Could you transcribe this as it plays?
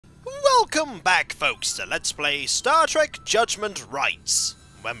Welcome back, folks, to Let's Play Star Trek Judgement Rites.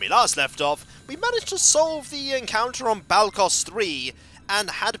 When we last left off, we managed to solve the encounter on Balkos 3,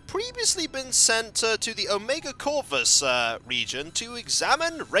 and had previously been sent to the Omega Corvus region to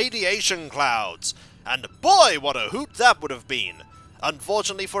examine radiation clouds. And boy, what a hoot that would have been!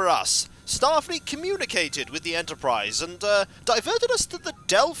 Unfortunately for us, Starfleet communicated with the Enterprise and diverted us to the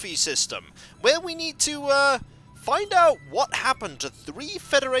Delphi system, where we need to find out what happened to 3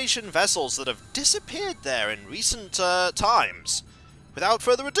 Federation vessels that have disappeared there in recent times. Without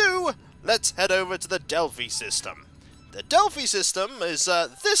further ado, let's head over to the Delphi system. The Delphi system is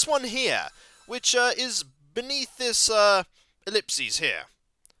this one here, which is beneath this ellipses here.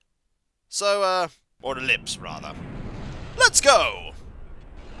 So, or ellipse rather. Let's go!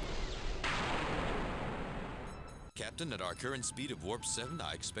 Captain, at our current speed of warp 7,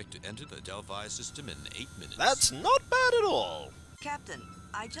 I expect to enter the Delphi system in 8 minutes. That's not bad at all. Captain,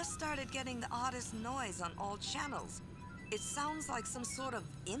 I just started getting the oddest noise on all channels. It sounds like some sort of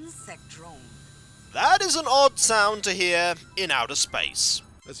insect drone. That is an odd sound to hear in outer space.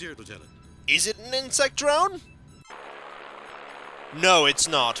 Let's hear it, Lieutenant. Is it an insect drone? No, it's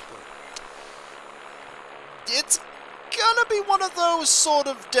not. It's gonna be one of those sort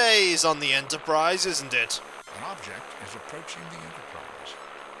of days on the Enterprise, isn't it? An object is approaching the Enterprise.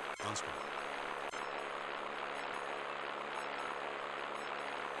 Constant.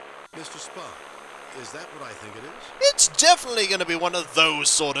 Mr. Spock, is that what I think it is? It's definitely going to be one of those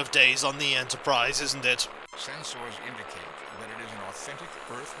sort of days on the Enterprise, isn't it? Sensors indicate that it is an authentic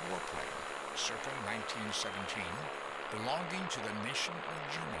Earth warplane, circa 1917, belonging to the nation of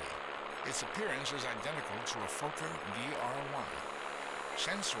Germany. Its appearance is identical to a Fokker DR-1.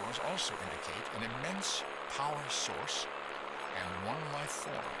 Sensors also indicate an immense power source and one life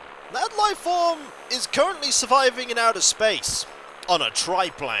form. That life form is currently surviving in outer space, on a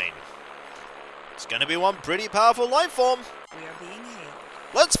triplane. It's going to be one pretty powerful life form. We are being hailed.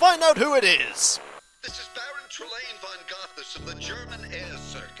 Let's find out who it is. This is Baron Trelane von Gothus of the German Air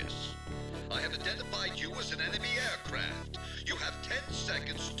Circus. I have identified you as an enemy aircraft. You have 10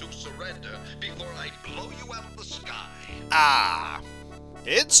 seconds to surrender before I blow you out of the sky. Ah,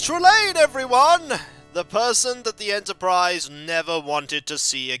 it's Trelane, everyone! The person that the Enterprise never wanted to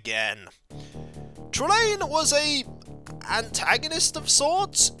see again. Trelane was a antagonist of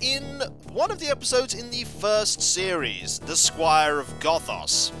sorts in one of the episodes in the first series, The Squire of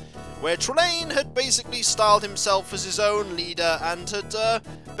Gothos, where Trelane had basically styled himself as his own leader and had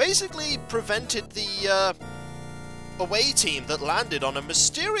basically prevented the away team that landed on a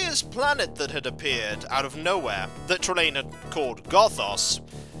mysterious planet that had appeared out of nowhere, that Trelane had called Gothos,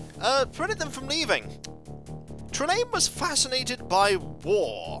 prevented them from leaving. Trelane was fascinated by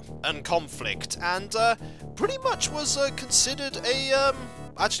war and conflict, and pretty much was considered a,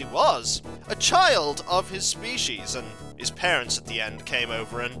 actually was, a child of his species, and his parents at the end came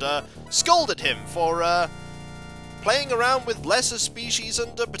over and scolded him for playing around with lesser species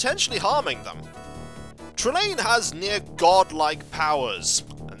and potentially harming them. Trelane has near godlike powers,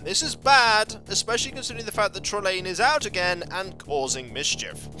 and this is bad, especially considering the fact that Trelane is out again and causing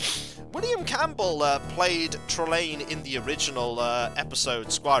mischief. William Campbell played Trelane in the original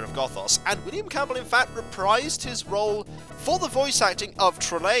episode Squire of Gothos, and William Campbell in fact reprised his role for the voice acting of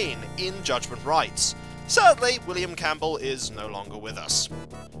Trelane in Judgement Rites. Sadly, William Campbell is no longer with us.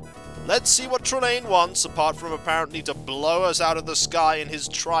 Let's see what Trelane wants, apart from apparently to blow us out of the sky in his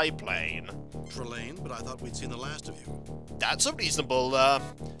triplane. Trelane, but I thought we'd seen the last of you. That's a reasonable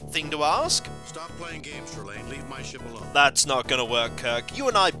thing to ask. Stop playing games, Trelane. Leave my ship alone. That's not gonna work, Kirk. You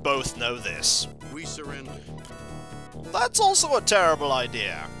and I both know this. We surrender. That's also a terrible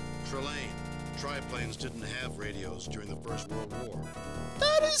idea. Trelane, triplanes didn't have radios during the First World War.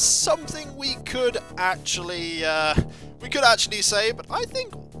 That is something we could actually say, but I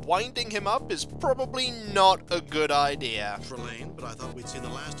think winding him up is probably not a good idea. Trelane, but I thought we'd seen the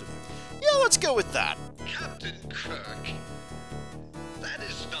last of you. Yeah, let's go with that. Captain Kirk, that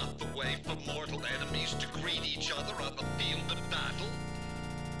is not the way for mortal enemies to greet each other on the field of battle.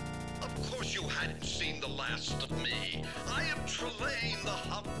 Of course you hadn't seen the last of me. I am Trelane, the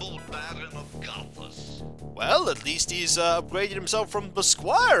humble Baron of Gothos. Well, at least he's upgraded himself from the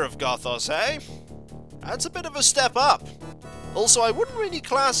Squire of Gothos, eh? That's a bit of a step up. Also, I wouldn't really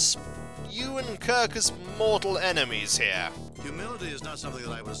class you and Kirk as mortal enemies here. Humility is not something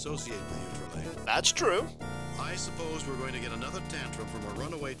that I would associate with you, Trelane. That's true. I suppose we're going to get another tantrum from a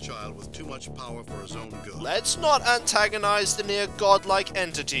runaway child with too much power for his own good. Let's not antagonize the near godlike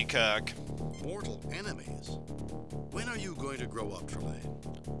entity, Kirk. Mortal enemies? When are you going to grow up,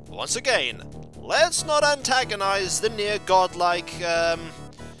 Trelane? Once again, let's not antagonize the near godlike,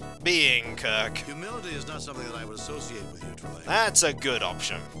 being, Kirk. Humility is not something that I would associate with you, Trelane. That's a good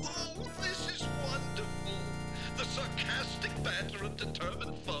option. Oh, this is wonderful. The sarcastic banter of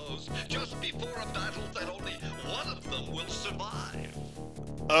determined foes just before a battle that only one of them will survive.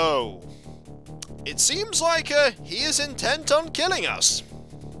 Oh. It seems like he is intent on killing us.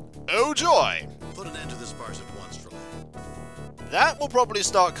 Oh joy. Put an end to this farce at once, Trelane. That will probably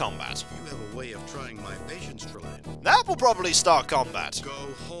start combat. You have a way of trying my patience, Trelane. That will probably start combat. Go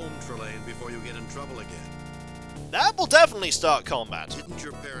home, Trelane, before you get in trouble again. That will definitely start combat. Didn't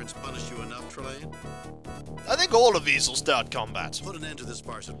your parents punish you enough, Trelane? I think all of these will start combat. Put an end to this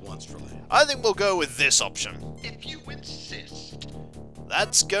farce at once, Trelane. I think we'll go with this option. If you insist.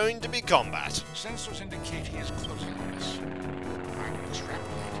 That's going to be combat. Sensors indicate he is closing on us. I would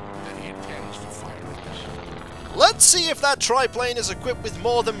extrapolate that he intends to fire at us. Let's see if that triplane is equipped with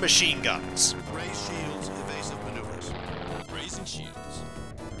more than machine guns. Raise shields, evasive maneuvers. Raising shields.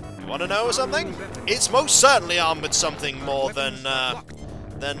 You want to know something? It's most certainly armed with something more than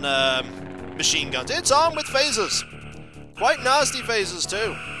machine guns. It's armed with phasers. Quite nasty phasers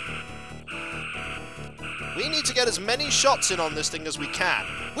too. We need to get as many shots in on this thing as we can.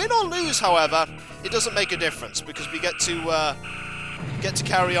 Win or lose, however, it doesn't make a difference because we get to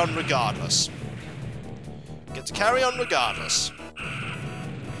carry on regardless. Get to carry on regardless.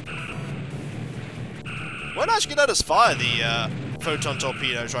 Won't actually let us fire the photon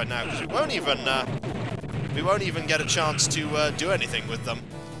torpedoes right now because we won't even get a chance to do anything with them.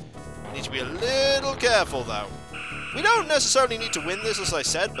 We need to be a little careful though. We don't necessarily need to win this, as I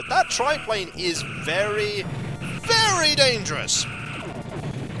said, but that triplane is very, very dangerous.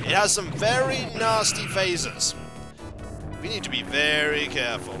 It has some very nasty phasers. We need to be very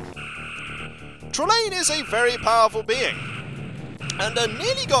careful. Trelane is a very powerful being, and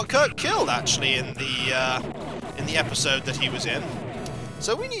nearly got Kirk killed actually in the episode that he was in.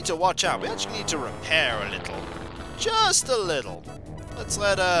 So we need to watch out. We actually need to repair a little, just a little. Let's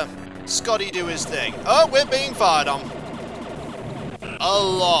let Scotty do his thing. Oh, we're being fired on. A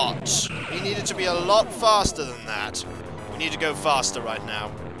lot. We need it to be a lot faster than that. We need to go faster right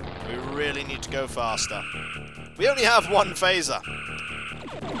now. We really need to go faster. We only have one phaser.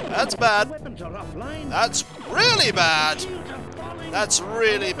 That's bad. That's really bad. That's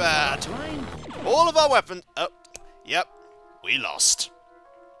really bad. All of our weapons... Oh, yep. We lost.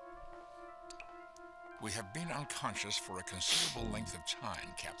 We have been unconscious for a considerable length of time,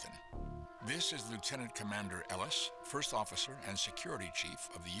 Captain. This is Lieutenant Commander Ellis, First Officer and Security Chief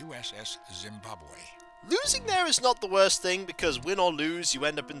of the USS Zimbabwe. Losing there is not the worst thing, because win or lose, you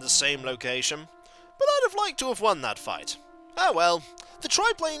end up in the same location. But I'd have liked to have won that fight. Oh well. The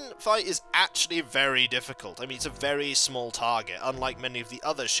triplane fight is actually very difficult. I mean, it's a very small target, unlike many of the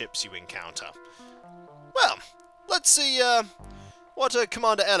other ships you encounter. Well, let's see what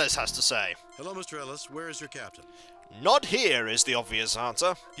Commander Ellis has to say. Hello, Mr. Ellis. Where is your captain? Not here is the obvious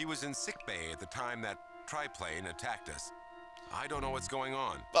answer. He was in sickbay at the time that triplane attacked us. I don't know what's going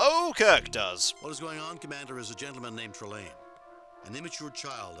on. Oh, Kirk does. What is going on, Commander, is a gentleman named Trelane, an immature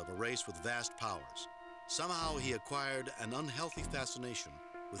child of a race with vast powers. Somehow he acquired an unhealthy fascination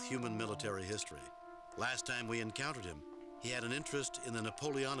with human military history. Last time we encountered him, he had an interest in the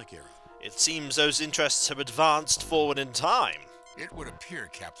Napoleonic era. It seems those interests have advanced forward in time. It would appear,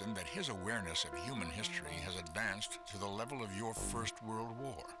 Captain, that his awareness of human history has advanced to the level of your First World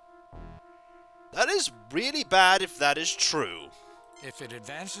War. That is really bad if that is true. If it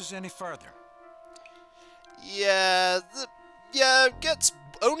advances any further. Yeah, it gets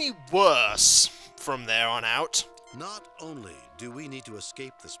only worse from there on out. Not only do we need to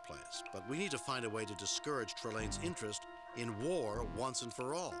escape this place, but we need to find a way to discourage Trelane's interest in war once and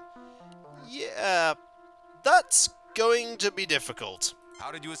for all. Yeah, that's going to be difficult.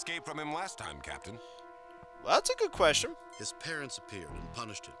 How did you escape from him last time, Captain? Well, that's a good question. His parents appeared and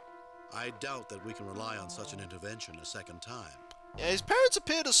punished him. I doubt that we can rely on such an intervention a second time. Yeah, his parents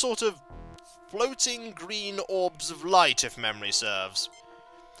appeared as sort of floating green orbs of light, if memory serves.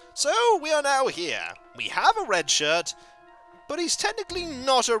 So, we are now here. We have a red shirt, but he's technically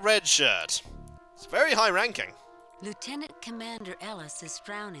not a red shirt. It's very high ranking. Lieutenant Commander Ellis is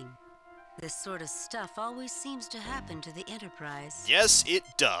frowning. This sort of stuff always seems to happen to the Enterprise. Yes, it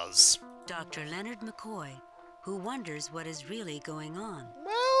does. Dr. Leonard McCoy, who wonders what is really going on.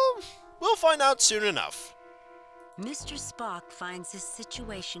 Well, we'll find out soon enough. Mr. Spock finds this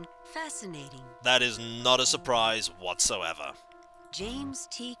situation fascinating. That is not a surprise whatsoever. James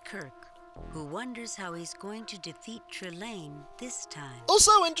T. Kirk, who wonders how he's going to defeat Trelane this time.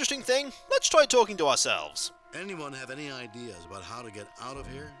 Also, interesting thing, let's try talking to ourselves. Anyone have any ideas about how to get out of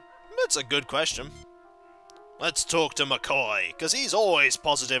here? That's a good question. Let's talk to McCoy, because he's always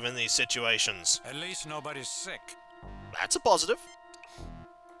positive in these situations. At least nobody's sick. That's a positive.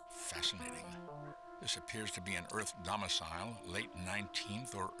 Fascinating. This appears to be an Earth domicile, late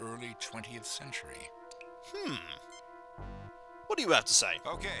 19th or early 20th century. What do you have to say?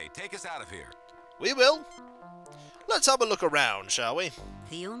 Okay, take us out of here. We will. Let's have a look around, shall we?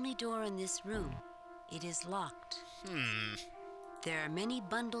 The only door in this room, it is locked. There are many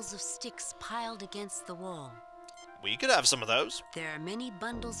bundles of sticks piled against the wall. We could have some of those. There are many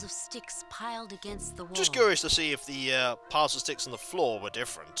bundles of sticks piled against the wall. Just curious to see if the piles of sticks on the floor were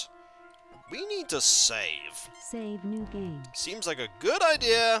different. We need to save. Save new game. Seems like a good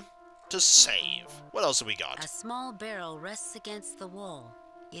idea to save. What else have we got? A small barrel rests against the wall.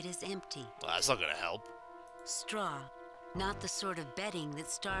 It is empty. Well, that's not going to help. Straw. Not the sort of bedding that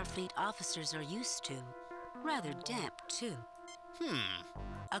Starfleet officers are used to. Rather damp, too.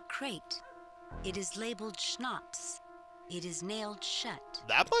 A crate. It is labeled schnapps. It is nailed shut.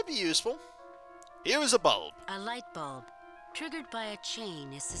 That might be useful. Here is a bulb. A light bulb, triggered by a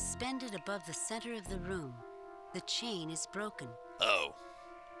chain, is suspended above the center of the room. The chain is broken. Oh.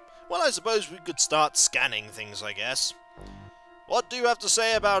 Well, I suppose we could start scanning things, I guess. What do you have to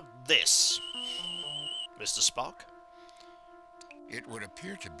say about this, Mr. Spock? It would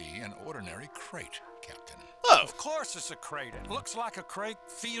appear to be an ordinary crate, Captain. Oh. Of course it's a crate. It looks like a crate,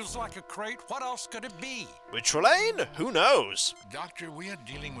 feels like a crate. What else could it be? With Trelane? Who knows? Doctor, we are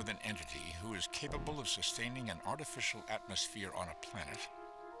dealing with an entity who is capable of sustaining an artificial atmosphere on a planet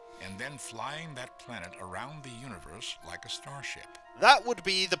and then flying that planet around the universe like a starship. That would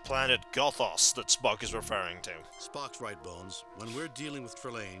be the planet Gothos that Spock is referring to. Spock's right, Bones. When we're dealing with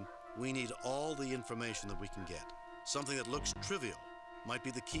Trelane, we need all the information that we can get. Something that looks trivial might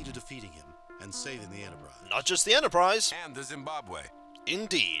be the key to defeating him and saving the Enterprise. Not just the Enterprise. And the Zimbabwe.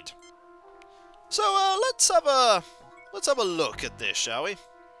 Indeed. So, let's have a look at this, shall we?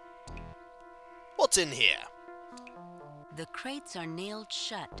 What's in here? The crates are nailed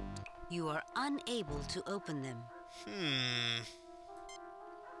shut. You are unable to open them.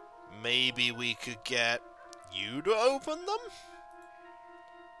 Maybe we could get you to open them?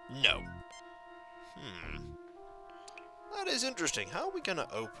 No. That is interesting. How are we going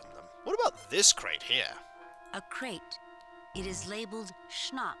to open them? What about this crate here? A crate. It is labeled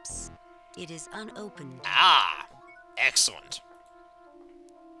schnapps. It is unopened. Ah! Excellent.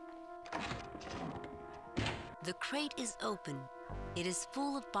 The crate is open. It is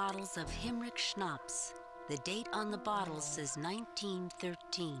full of bottles of Himrick schnapps. The date on the bottle says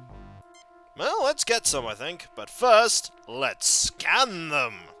 1913. Well, let's get some, I think. But first, let's scan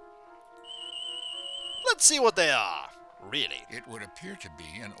them. Let's see what they are. Really? It would appear to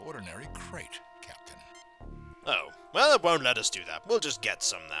be an ordinary crate, Captain. Oh, well, it won't let us do that. We'll just get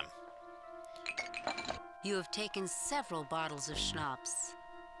some then. You have taken several bottles of schnapps.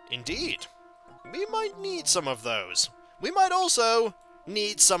 Indeed. We might need some of those. We might also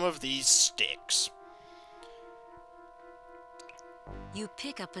need some of these sticks. You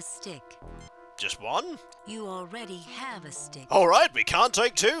pick up a stick. Just one? You already have a stick. Alright, we can't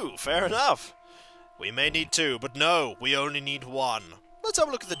take two. Fair enough. We may need two, but no, we only need one. Let's have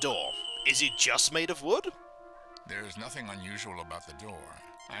a look at the door. Is it just made of wood? There is nothing unusual about the door.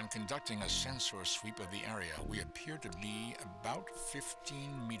 I am conducting a sensor sweep of the area. We appear to be about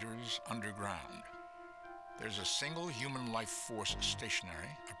 15 meters underground. There's a single human life force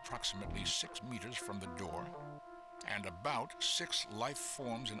stationary, approximately 6 meters from the door, and about 6 life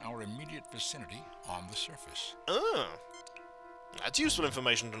forms in our immediate vicinity on the surface. Ah, that's useful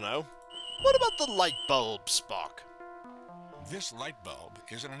information to know. What about the light bulb, Spock? This light bulb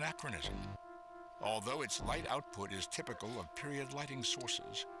is an anachronism. Although its light output is typical of period lighting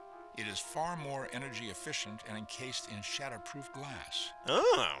sources, it is far more energy efficient and encased in shatterproof glass.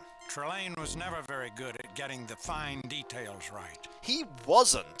 Oh. Trelane was never very good at getting the fine details right. He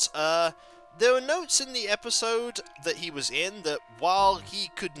wasn't. There were notes in the episode that he was in that while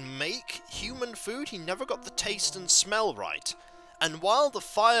he could make human food, he never got the taste and smell right. And while the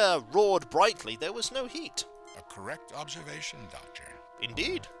fire roared brightly, there was no heat. A correct observation, Doctor.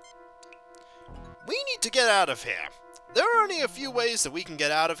 Indeed. We need to get out of here. There are only a few ways that we can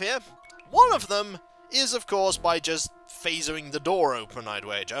get out of here. One of them is, of course, by just phasering the door open, I'd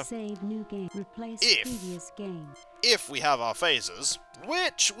wager. Save new game. Replace previous game. If we have our phasers,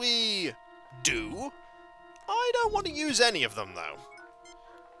 which we do. I don't want to use any of them, though.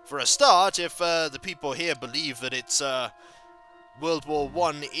 For a start, if the people here believe that it's World War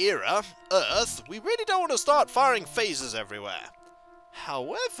I era Earth, we really don't want to start firing phasers everywhere.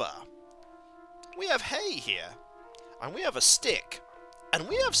 However, we have hay here, and we have a stick, and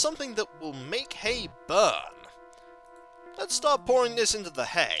we have something that will make hay burn. Let's start pouring this into the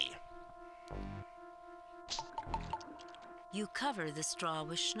hay. You cover the straw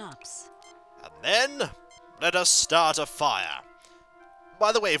with schnapps. And then, let us start a fire.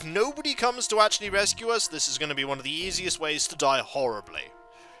 By the way, if nobody comes to actually rescue us, this is going to be one of the easiest ways to die horribly.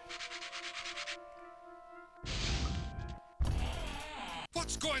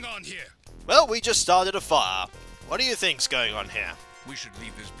 What's going on here? Well, we just started a fire. What do you think's going on here? We should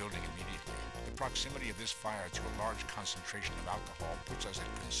leave this building immediately. The proximity of this fire to a large concentration of alcohol puts us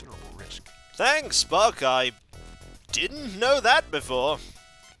at considerable risk. Thanks, Buck. I didn't know that before.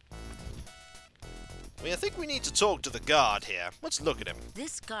 I think we need to talk to the guard here. Let's look at him.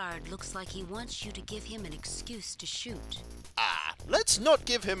 This guard looks like he wants you to give him an excuse to shoot. Ah, let's not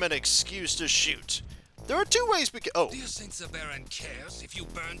give him an excuse to shoot. There are two ways we can— oh. Do you think the Baron cares if you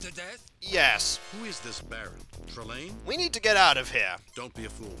burn to death? Yes. Who is this Baron? Trelane? We need to get out of here. Don't be a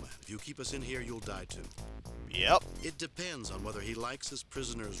fool, man. If you keep us in here, you'll die too. Yep. It depends on whether he likes his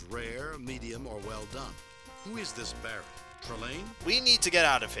prisoners rare, medium, or well done. Who is this Baron? Trelane? We need to get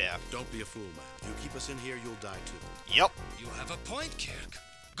out of here. Don't be a fool, man. If you keep us in here, you'll die too. Yep. You have a point, Kirk.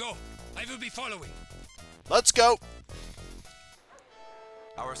 Go. I will be following. Let's go.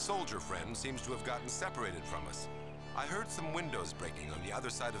 Our soldier friend seems to have gotten separated from us. I heard some windows breaking on the other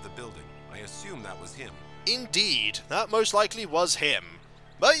side of the building. I assume that was him. Indeed, that most likely was him.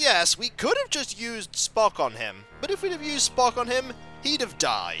 But yes, we could have just used Spock on him. But if we'd have used Spock on him, he'd have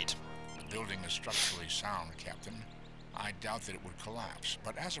died. The building is structurally sound, Captain. I doubt that it would collapse,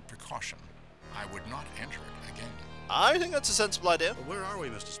 but as a precaution, I would not enter it again. I think that's a sensible idea. Well, where are we,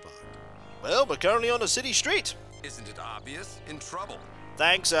 Mr. Spock? Well, we're currently on a city street. Isn't it obvious? In trouble.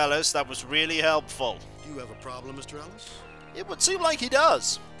 Thanks, Ellis. That was really helpful. Do you have a problem, Mr. Ellis? It would seem like he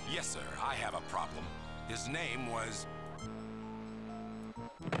does. Yes, sir. I have a problem. His name was...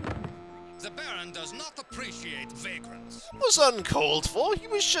 The Baron does not appreciate vagrants. Was uncalled for. He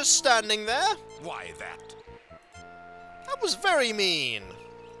was just standing there. Why that? That was very mean.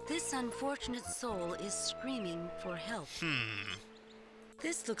 This unfortunate soul is screaming for help.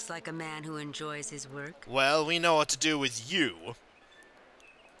 This looks like a man who enjoys his work. Well, we know what to do with you.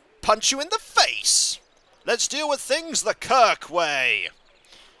 Punch you in the face. Let's deal with things the Kirk way.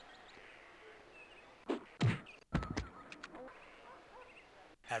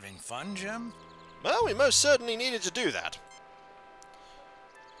 Having fun, Jim? Well, we most certainly needed to do that.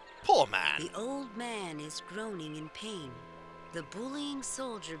 Poor man. The old man is groaning in pain. The bullying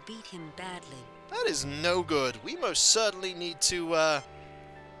soldier beat him badly. That is no good. We most certainly need to,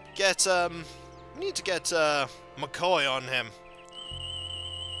 get McCoy on him.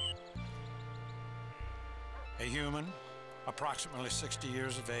 A human, approximately 60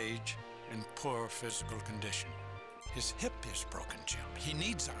 years of age, in poor physical condition. His hip is broken, Jim. He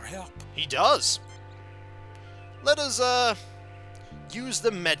needs our help. He does. Let us, use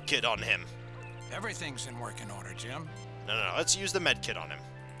the medkit on him. Everything's in working order, Jim. No, let's use the medkit on him.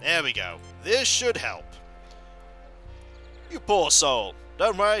 There we go. This should help. You poor soul.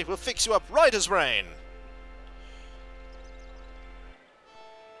 Don't worry, we'll fix you up right as rain.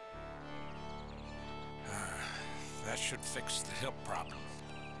 That should fix the hip problem.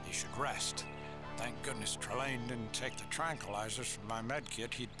 He should rest. Thank goodness Trelane didn't take the tranquilizers from my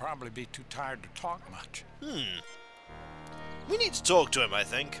medkit. He'd probably be too tired to talk much. We need to talk to him, I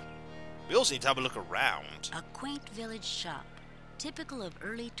think. We also need to have a look around. A quaint village shop, typical of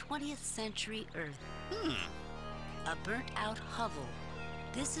early 20th century Earth. A burnt-out hovel.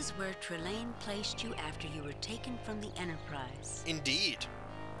 This is where Trelane placed you after you were taken from the Enterprise. Indeed.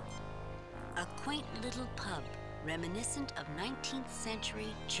 A quaint little pub, reminiscent of 19th century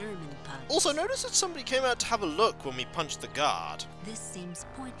German pubs. Also, notice that somebody came out to have a look when we punched the guard. This seems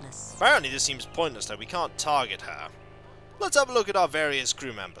pointless. Apparently this seems pointless, though. We can't target her. Let's have a look at our various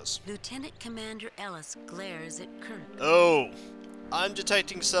crew members. Lieutenant Commander Ellis glares at Kirk. Oh, I'm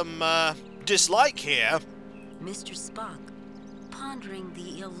detecting some, dislike here. Mr. Spock, pondering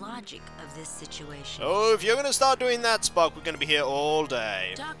the illogic of this situation. Oh, if you're going to start doing that, Spock, we're going to be here all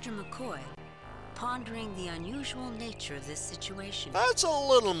day. Dr. McCoy, pondering the unusual nature of this situation. That's a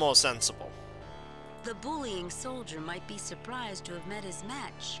little more sensible. The bullying soldier might be surprised to have met his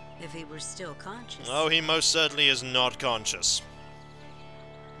match if he were still conscious. Oh, he most certainly is not conscious.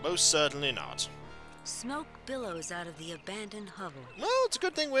 Most certainly not. Smoke billows out of the abandoned hovel. Well, it's a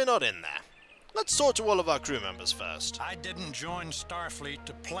good thing we're not in there. Let's talk to all of our crew members first. I didn't join Starfleet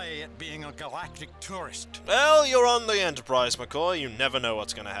to play at being a galactic tourist. Well, you're on the Enterprise, McCoy. You never know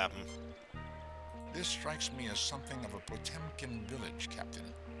what's going to happen. This strikes me as something of a Potemkin village, Captain.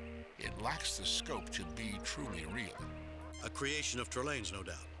 It lacks the scope to be truly real. A creation of Trelane's, no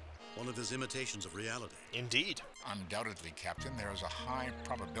doubt. one of his imitations of reality. Indeed. Undoubtedly, Captain, there is a high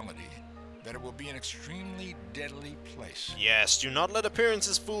probability that it will be an extremely deadly place. Yes, do not let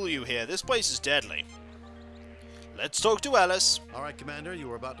appearances fool you here. This place is deadly. Let's talk to Alice. All right, Commander, you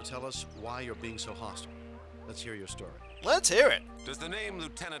were about to tell us why you're being so hostile. Let's hear your story. Let's hear it. Does the name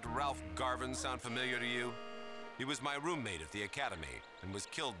Lieutenant Ralph Garvin sound familiar to you? He was my roommate at the academy and was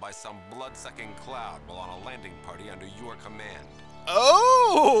killed by some blood-sucking cloud while on a landing party under your command.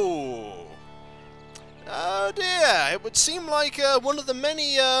 Oh! Oh dear, it would seem like one of the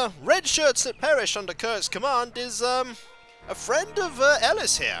many red shirts that perished under Kirk's command is a friend of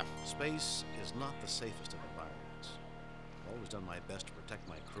Ellis here. Space is not the safest of environments. I've always done my best to protect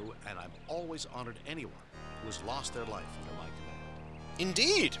my crew, and I've always honored anyone who has lost their life under my command.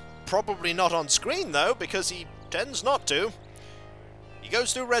 Indeed. Probably not on screen, though, because he tends not to. He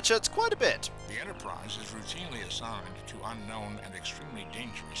goes through red shirts quite a bit. The Enterprise is routinely assigned to unknown and extremely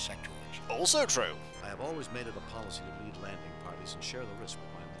dangerous sectors. Also true. I have always made it a policy to lead landing parties and share the risk with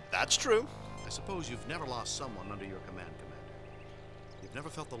my men. That's true. I suppose you've never lost someone under your command, Commander. You've never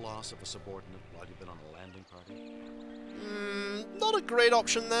felt the loss of a subordinate while you've been on a landing party? Not a great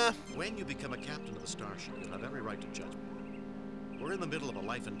option there. When you become a captain of a starship, you'll have every right to judgment. We're in the middle of a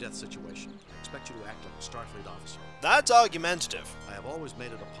life and death situation. I expect you to act like a Starfleet officer. That's argumentative. I have always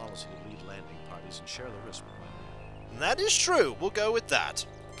made it a policy to lead landing parties and share the risk with my men. That is true. We'll go with that.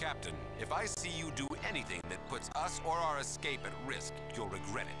 Captain, if I see you do anything that puts us or our escape at risk, you'll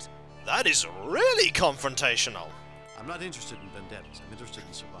regret it. That is really confrontational. I'm not interested in vendettas. I'm interested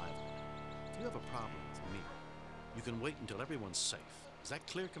in survival. If you have a problem with me, you can wait until everyone's safe. Is that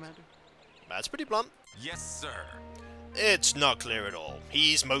clear, Commander? That's pretty blunt. Yes, sir. It's not clear at all.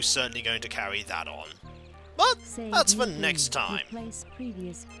 He's most certainly going to carry that on. But that's for next time.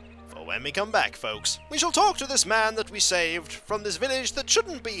 For when we come back, folks, we shall talk to this man that we saved from this village that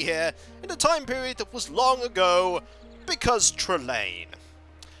shouldn't be here in a time period that was long ago, because Trelane.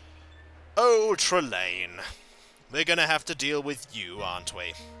 Oh, Trelane. We're gonna have to deal with you, aren't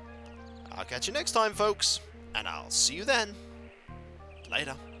we? I'll catch you next time, folks, and I'll see you then.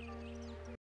 Later.